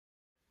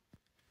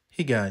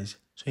Hey guys,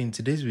 so in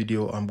today's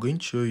video I'm going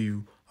to show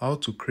you how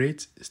to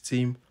create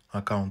Steam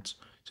account.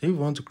 So if you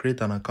want to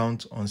create an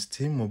account on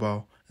Steam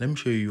Mobile, let me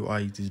show you how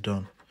it is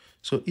done.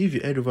 So if you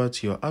head over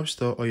to your App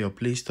Store or your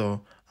Play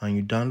Store and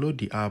you download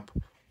the app,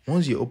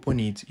 once you open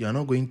it, you are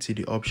not going to see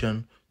the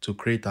option to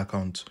create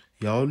account.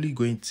 You are only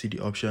going to see the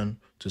option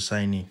to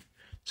sign in.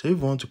 So if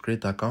you want to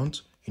create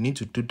account, you need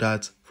to do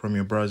that from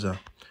your browser.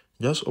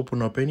 Just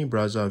open up any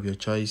browser of your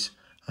choice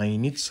and you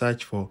need to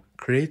search for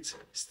create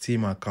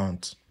Steam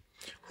account.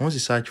 Once you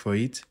search for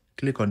it,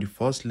 click on the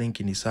first link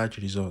in the search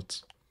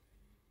results.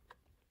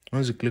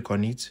 Once you click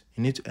on it,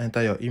 you need to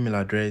enter your email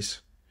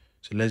address.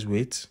 So let's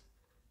wait.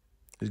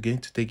 It's going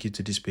to take you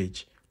to this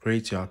page.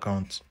 Create your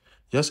account.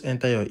 Just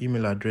enter your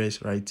email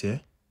address right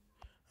here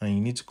and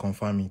you need to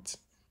confirm it.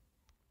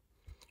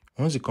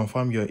 Once you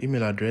confirm your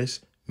email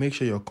address, make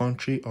sure your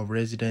country of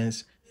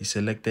residence is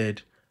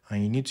selected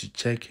and you need to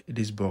check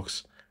this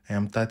box. I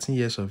am 13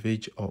 years of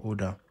age or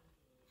older.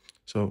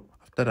 So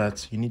after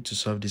that, you need to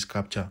solve this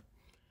CAPTCHA.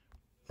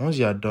 Once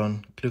you are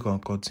done, click on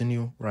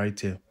continue right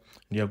here.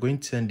 They are going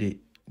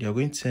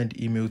to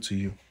send email to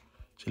you.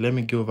 So let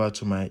me go over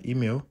to my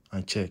email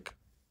and check.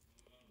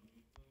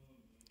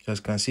 As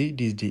you can see,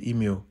 this is the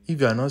email. If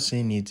you are not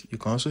seeing it, you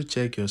can also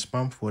check your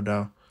spam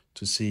folder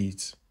to see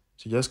it.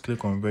 So just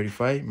click on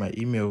verify my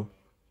email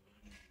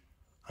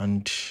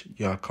and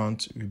your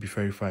account will be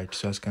verified.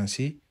 So as you can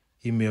see,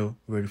 email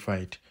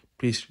verified.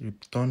 Please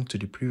return to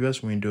the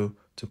previous window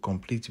to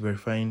complete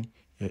verifying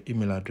your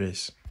email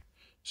address.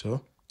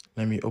 So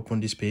let me open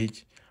this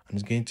page and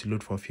it's going to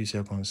load for a few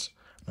seconds.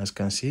 As you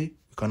can see,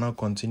 we can now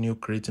continue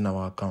creating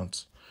our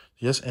account.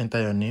 Just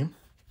enter your name,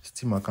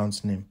 Steam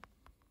account name,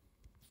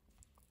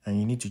 and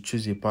you need to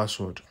choose a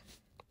password.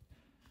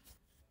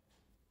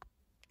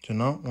 So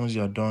now once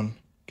you are done,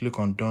 click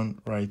on done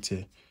right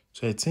here.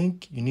 So I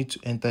think you need to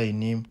enter a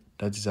name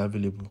that is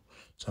available.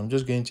 So I'm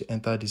just going to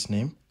enter this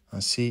name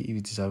and see if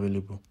it is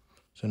available.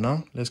 So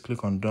now let's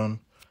click on done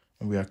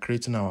and we are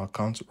creating our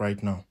account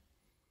right now.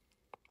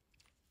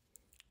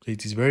 So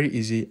it is very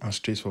easy and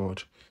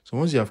straightforward. So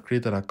once you have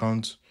created an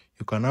account,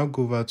 you can now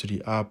go over to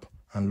the app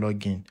and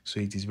log in. So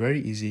it is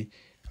very easy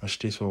and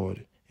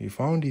straightforward. If you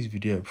found this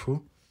video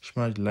helpful,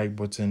 smash the like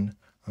button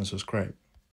and subscribe.